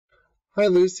Hi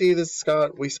Lucy, this is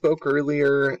Scott. We spoke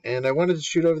earlier and I wanted to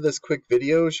shoot over this quick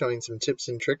video showing some tips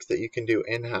and tricks that you can do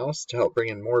in-house to help bring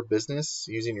in more business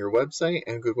using your website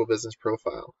and Google Business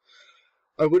Profile.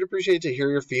 I would appreciate to hear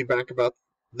your feedback about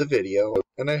the video,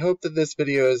 and I hope that this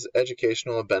video is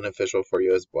educational and beneficial for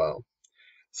you as well.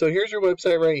 So here's your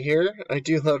website right here. I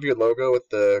do love your logo with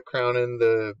the crown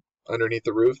and underneath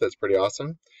the roof. That's pretty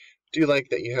awesome. Do like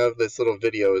that you have this little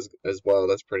video as well.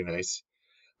 That's pretty nice.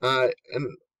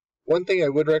 And one thing I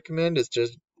would recommend is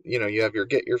just, you have your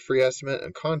get your free estimate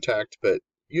and contact, but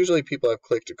usually people have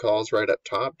click to calls right up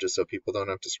top just so people don't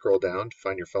have to scroll down to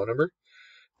find your phone number.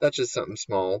 That's just something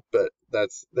small, but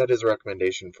that is a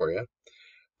recommendation for you.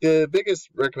 The biggest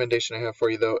recommendation I have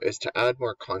for you though is to add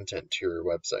more content to your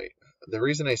website. The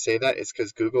reason I say that is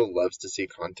because Google loves to see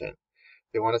content.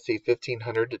 They want to see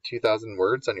 1,500 to 2,000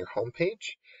 words on your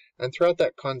homepage. And throughout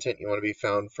that content, you want to be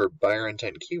found for buyer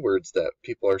intent keywords that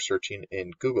people are searching in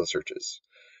Google searches.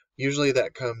 Usually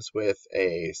that comes with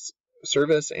a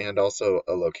service and also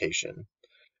a location.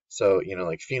 So,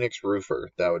 like Phoenix Roofer,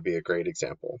 that would be a great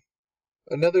example.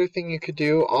 Another thing you could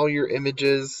do, all your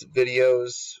images,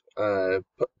 videos,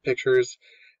 pictures,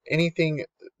 anything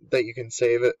that you can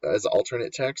save as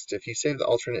alternate text. If you save the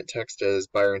alternate text as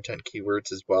buyer intent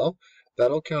keywords as well,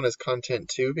 that'll count as content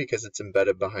too because it's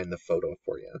embedded behind the photo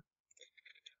for you.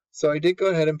 So I did go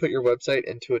ahead and put your website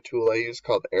into a tool I use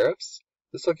called Ahrefs.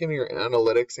 This will give me your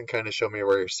analytics and kind of show me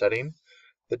where you're setting.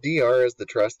 The DR is the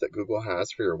trust that Google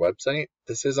has for your website.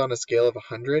 This is on a scale of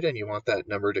 100 and you want that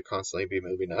number to constantly be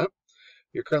moving up.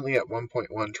 You're currently at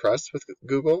 1.1 trust with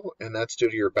Google, and that's due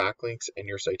to your backlinks and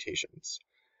your citations.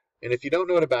 And if you don't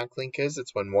know what a backlink is,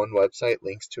 it's when one website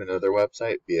links to another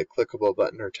website via clickable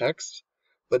button or text.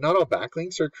 But not all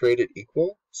backlinks are created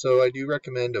equal, so I do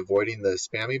recommend avoiding the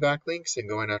spammy backlinks and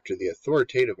going after the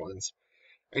authoritative ones.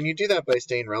 And you do that by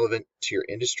staying relevant to your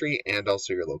industry and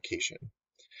also your location.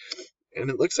 And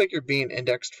it looks like you're being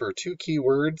indexed for 2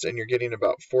 keywords and you're getting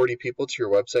about 40 people to your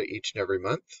website each and every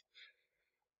month,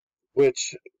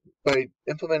 which by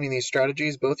implementing these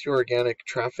strategies, both your organic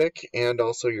traffic and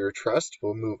also your trust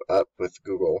will move up with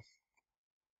Google.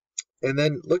 And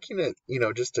then looking at,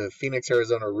 just a Phoenix,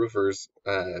 Arizona roofers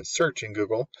search in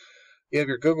Google, you have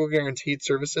your Google guaranteed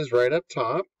services right up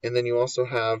top, and then you also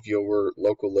have your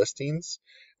local listings.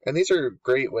 And these are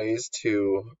great ways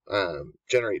to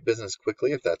generate business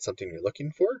quickly if that's something you're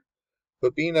looking for.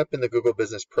 But being up in the Google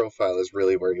Business Profile is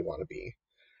really where you want to be.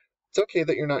 It's okay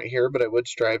that you're not here, but I would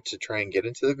strive to try and get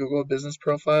into the Google Business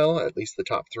Profile, at least the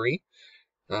top 3.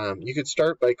 You could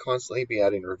start by constantly be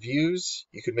adding reviews.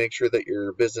 You could make sure that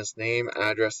your business name,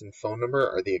 address, and phone number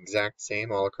are the exact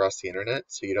same all across the internet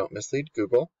so you don't mislead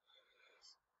Google.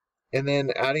 And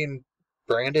then adding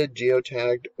branded,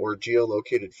 geotagged, or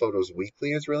geolocated photos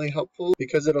weekly is really helpful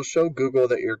because it'll show Google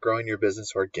that you're growing your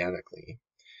business organically.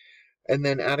 And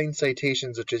then adding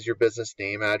citations, which is your business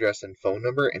name, address, and phone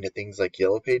number into things like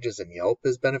Yellow Pages and Yelp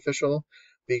is beneficial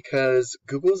because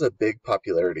Google is a big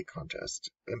popularity contest.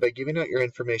 And by giving out your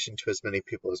information to as many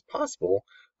people as possible,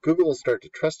 Google will start to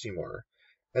trust you more.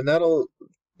 And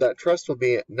that trust will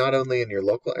be not only in your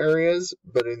local areas,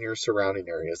 but in your surrounding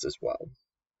areas as well.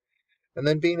 And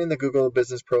then being in the Google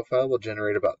Business Profile will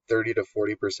generate about 30 to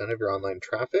 40% of your online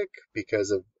traffic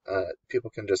because of people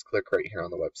can just click right here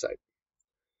on the website.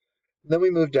 Then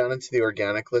we move down into the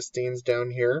organic listings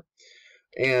down here,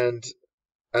 and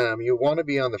you want to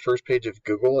be on the first page of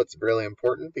Google. It's really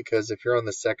important because if you're on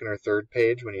the second or third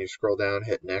page, when you scroll down,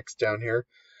 hit next down here,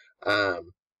 not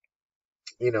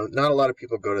a lot of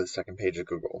people go to the second page of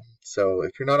Google. So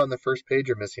if you're not on the first page,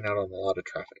 you're missing out on a lot of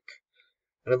traffic.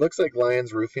 And it looks like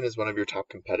Lions Roofing is one of your top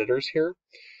competitors here.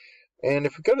 And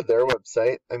if we go to their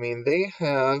website, they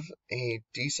have a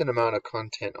decent amount of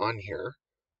content on here,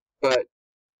 but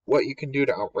what you can do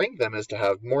to outrank them is to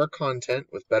have more content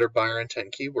with better buyer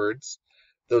intent keywords,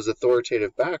 those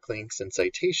authoritative backlinks, and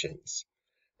citations.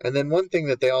 And then one thing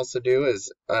that they also do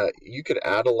is you could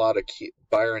add a lot of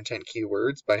buyer intent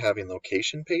keywords by having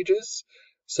location pages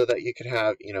so that you could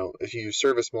have, if you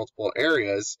service multiple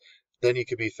areas, then you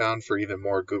could be found for even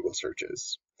more Google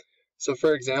searches. So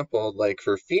for example, like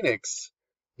for Phoenix,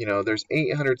 there's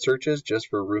 800 searches just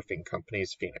for roofing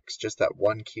companies Phoenix, just that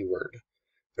one keyword.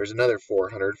 There's another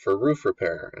 400 for roof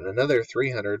repair and another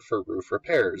 300 for roof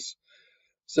repairs.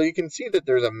 So you can see that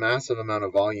there's a massive amount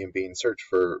of volume being searched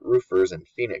for roofers in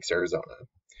Phoenix, Arizona.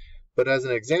 But as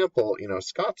an example,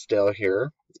 Scottsdale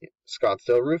here,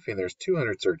 Scottsdale roofing, there's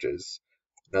 200 searches,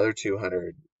 another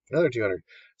 200, another 200.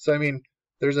 So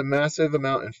there's a massive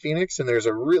amount in Phoenix and there's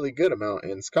a really good amount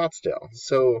in Scottsdale.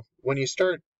 So when you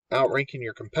start outranking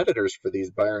your competitors for these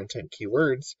buyer intent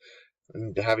keywords,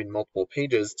 and having multiple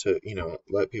pages to,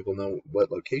 let people know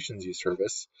what locations you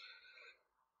service.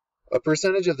 A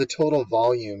percentage of the total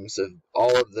volumes of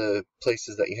all of the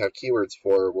places that you have keywords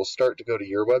for will start to go to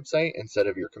your website instead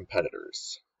of your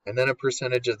competitors. And then a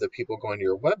percentage of the people going to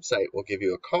your website will give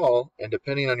you a call, and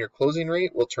depending on your closing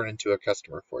rate, will turn into a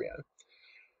customer for you.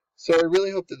 So I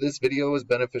really hope that this video was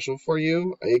beneficial for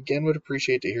you. I again would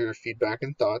appreciate to hear your feedback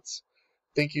and thoughts.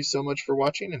 Thank you so much for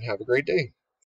watching, and have a great day.